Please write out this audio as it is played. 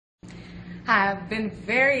I've been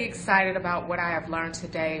very excited about what I have learned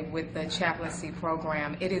today with the chaplaincy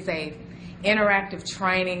program. It is a interactive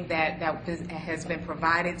training that has been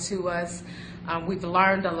provided to us. We've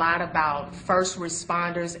learned a lot about first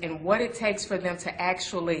responders and what it takes for them to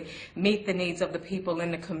actually meet the needs of the people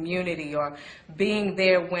in the community, or being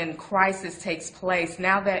there when crisis takes place.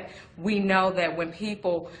 Now that we know that when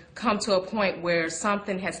people come to a point where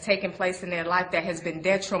something has taken place in their life that has been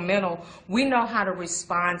detrimental, we know how to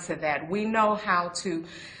respond to that. We know how to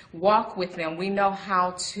walk with them. We know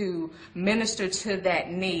how to minister to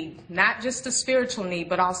that need, not just the spiritual need,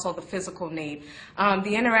 but also the physical need.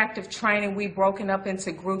 The interactive training, we've broken up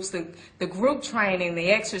into groups. The group training,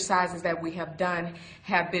 the exercises that we have done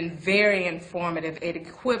have been very informative. It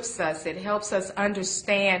equips us. It helps us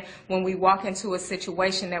understand when we walk into a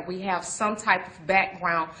situation that we have some type of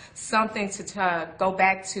background, something to go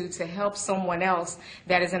back to help someone else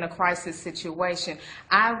that is in a crisis situation.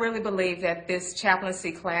 I really believe that this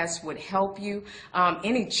chaplaincy class would help you.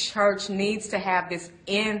 Any church needs to have this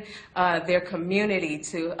in their community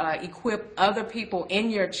to equip other people in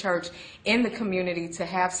your church, in the community, to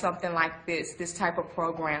have something like this type of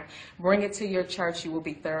program. Bring it to your church. You will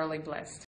be thoroughly blessed.